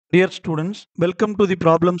Dear students, welcome to the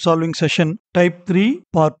problem solving session type 3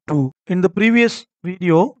 part 2. In the previous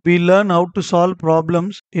video, we learned how to solve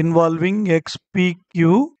problems involving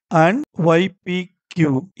XPQ and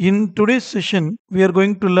YPQ. In today's session, we are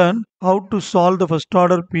going to learn how to solve the first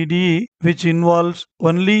order PDE which involves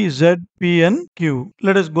only Z, P and Q.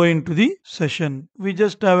 Let us go into the session. We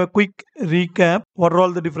just have a quick recap. What are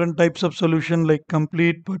all the different types of solution like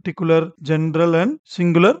complete, particular, general and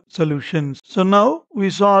singular solutions. So now we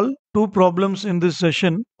solve two problems in this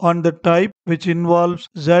session on the type which involves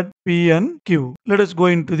Z, P and Q. Let us go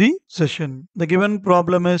into the session. The given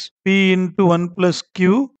problem is P into 1 plus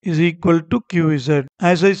Q is equal to QZ.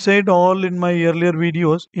 As I said all in my earlier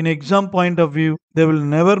videos, in exam point of view, they will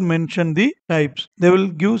never mention the types. They will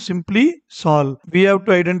give simply solve. We have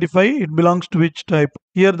to identify it belongs to which type.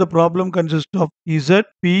 Here the problem consists of Z,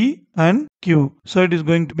 P and Q. So it is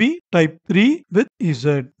going to be type 3 with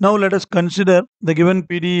Z. Now let us consider the given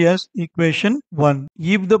PDE as equation 1.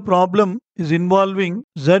 If the problem is involving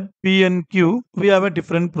Z, P and Q, we have a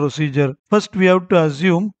different procedure. First we have to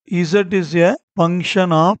assume Z is a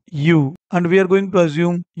function of U and we are going to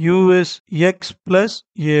assume U is X plus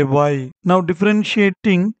AY. Now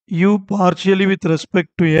differentiating U partially with respect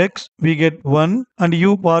to X, we get 1 and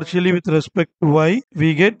U partially with respect to Y,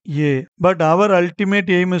 we get A. But our ultimate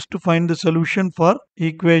aim is to find the solution for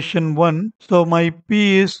equation 1. So my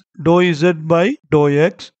P is dou Z by dou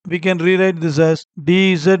X. We can rewrite this as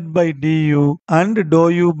dz by du and dou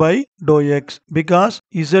U by dou X because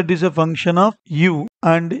Z is a function of U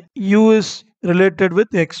and U is related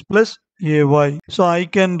with X plus AY. So I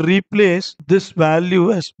can replace this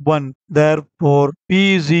value as 1. Therefore,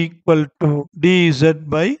 P is equal to dz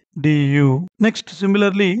by du. Next,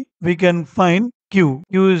 similarly, we can find Q.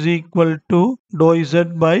 Q is equal to dou Z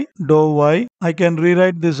by dou Y. I can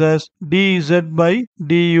rewrite this as dz by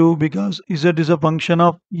du because Z is a function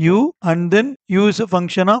of U and then U is a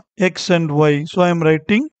function of X and Y. So I am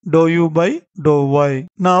writing dou U by dou Y.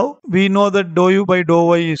 Now we know that dou U by dou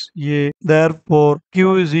Y is A. Therefore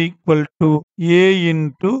Q is equal to A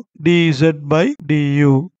into dz by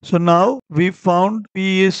du. So now we found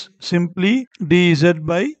P is simply dz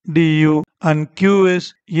by du and Q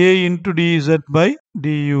is A into dz by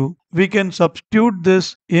du. We can substitute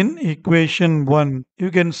this in equation 1. You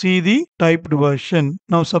can see the typed version.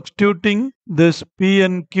 Now substituting this P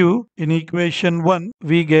and Q in equation 1,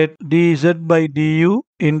 we get dz by du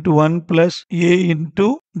into 1 plus A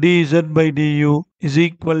into dz by du is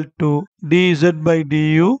equal to dz by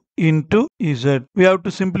du into Z. We have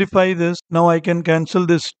to simplify this. Now I can cancel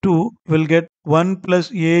this 2. We'll get 1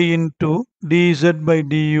 plus A into dz by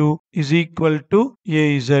du is equal to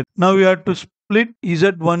AZ. Now we have to split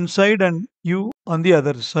Z one side and U on the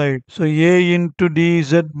other side. So A into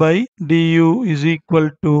dz by du is equal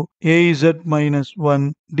to AZ minus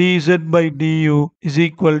 1. dz by du is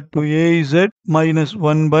equal to AZ minus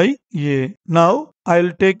 1 by A. Now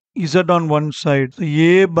I'll take Z on one side. So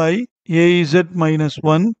A by AZ minus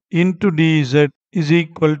 1 into dz is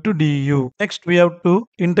equal to du. Next we have to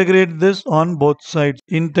integrate this on both sides.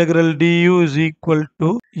 Integral du is equal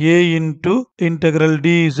to A into integral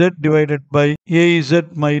dz divided by AZ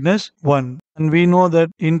minus 1. And we know that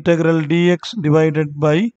integral dx divided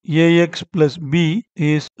by ax plus b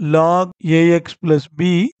is log ax plus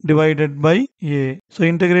b divided by a. So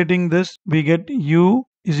integrating this we get u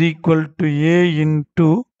is equal to A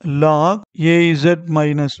into log AZ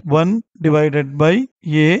minus 1 divided by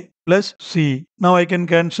A plus C. Now I can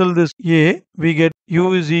cancel this A. We get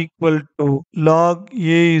U is equal to log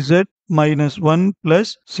AZ minus 1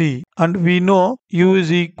 plus C. And we know U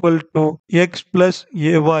is equal to X plus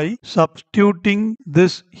AY. Substituting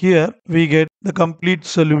this here, we get the complete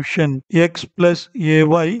solution. X plus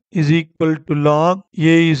AY is equal to log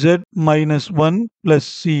AZ minus 1 plus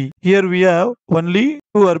C. Here we have only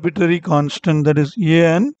two arbitrary constants, that is A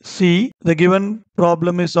and C. The given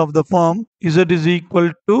problem is of the form Z is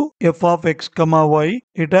equal to f of x comma y.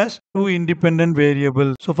 It has two independent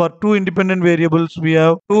variables. So for two independent variables we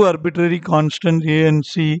have two arbitrary constants A and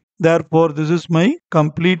C. Therefore this is my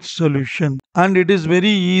complete solution. And it is very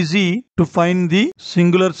easy to find the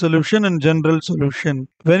singular solution and general solution.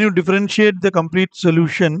 When you differentiate the complete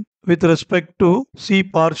solution with respect to C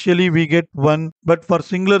partially we get 1, but for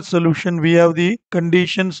singular solution we have the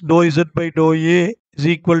conditions dou Z by dou A is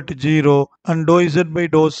equal to 0 and dou Z by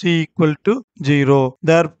dou C equal to 0.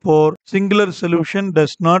 Therefore singular solution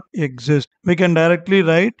does not exist. We can directly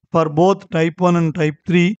write for both type 1 and type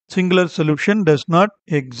 3 singular solution does not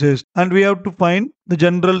exist, and we have to find the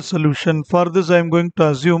general solution. For this I am going to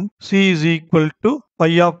assume C is equal to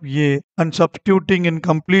phi of A, and substituting in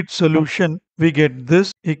complete solution we get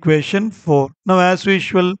this equation 4. Now as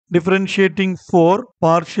usual, differentiating 4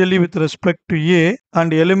 partially with respect to a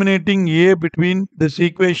and eliminating a between this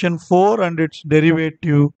equation 4 and its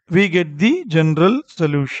derivative, we get the general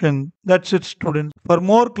solution. That's it, students. For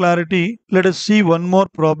more clarity, let us see one more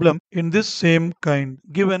problem in this same kind.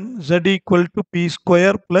 Given z equal to p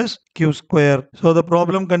square plus q square. So the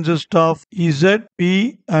problem consists of z,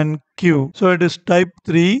 p and q. So it is type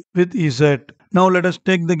 3 with z. Now let us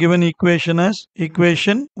take the given equation as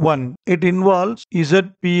equation 1. It involves z,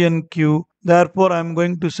 p and q. Therefore, I am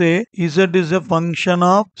going to say z is a function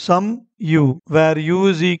of some u, where u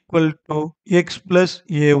is equal to x plus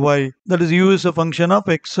ay. That is, u is a function of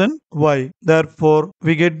x and y. Therefore,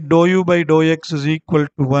 we get dou u by dou x is equal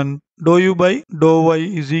to 1. Dou u by dou y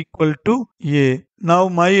is equal to a. Now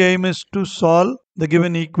my aim is to solve the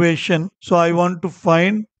given equation. So I want to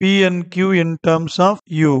find p and q in terms of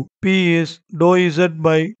u. P is dou z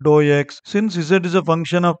by dou x. Since z is a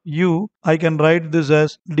function of u, I can write this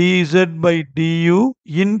as dz by du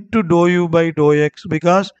into dou u by dou x,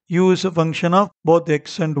 because u is a function of both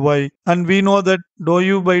x and y. And we know that dou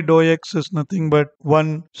u by dou x is nothing but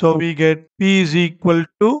 1. So we get p is equal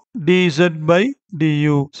to dz by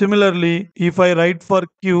du. Similarly, if I write for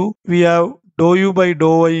q, we have dou u by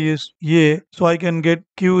dou y is a. So I can get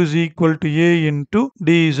q is equal to a into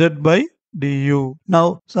dz by du.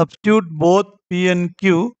 Now substitute both p and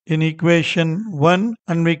q in equation 1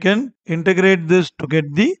 and we can integrate this to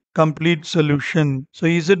get the complete solution. So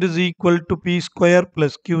z is equal to p square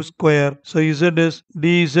plus q square. So z is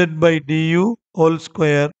dz by du whole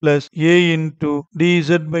square plus a into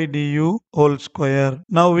dz by du whole square.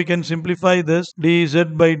 Now we can simplify this.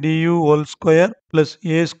 Dz by du whole square plus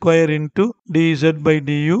a square into dz by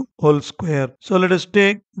du whole square. So let us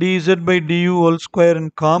take dz by du whole square in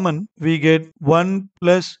common. We get 1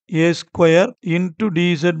 plus a square into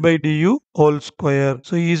dz by du whole square.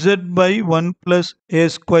 So z by 1 plus a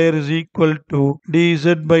square is equal to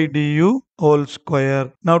dz by du whole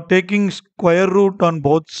square. Now taking square root on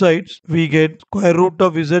both sides, we get square root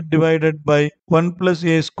of z divided by 1 plus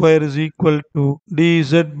a square is equal to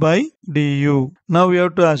dz by du. Now we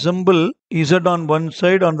have to assemble z on one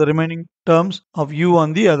side on the remaining terms of u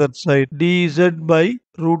on the other side. Dz by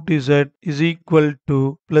root z is equal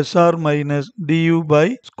to plus or minus du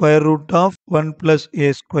by square root of 1 plus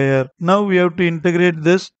a square. Now we have to integrate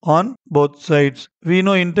this on both sides. We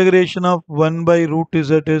know integration of 1 by root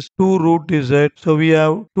z is 2 root z. So we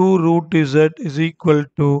have 2 root z is equal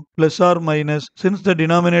to plus or minus. Since the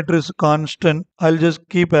denominator is constant, I'll just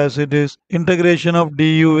keep as it is. Integration of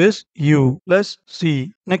du is u plus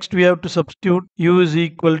c. Next we have to substitute u is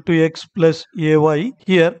equal to x plus ay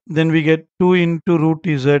here. Then we get 2 into root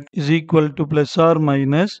z is equal to plus or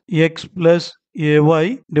minus x plus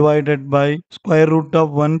ay divided by square root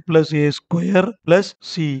of 1 plus a square plus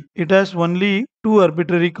c. It has only two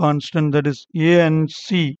arbitrary constants, that is a and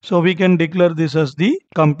c. So we can declare this as the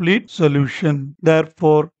complete solution.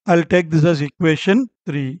 Therefore, I'll take this as equation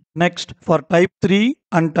 3. Next, for type 3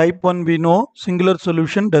 and type 1, we know singular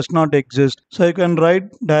solution does not exist. So you can write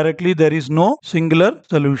directly there is no singular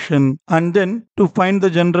solution. And then to find the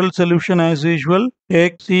general solution, as usual,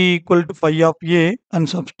 take c equal to phi of a and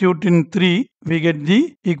substitute in 3, we get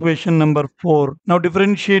the equation number 4. Now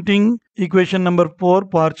differentiating equation number 4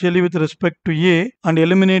 partially with respect to a and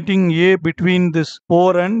eliminating a between this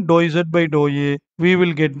 4 and dou z by dou a, we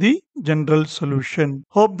will get the general solution.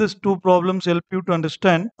 Hope these two problems help you to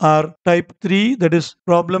understand our type 3, that is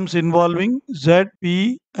problems involving z,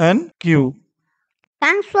 p and q.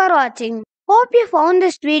 Thanks for watching. Hope you found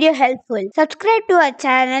this video helpful. Subscribe to our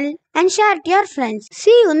channel and share it to your friends.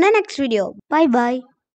 See you in the next video. Bye bye.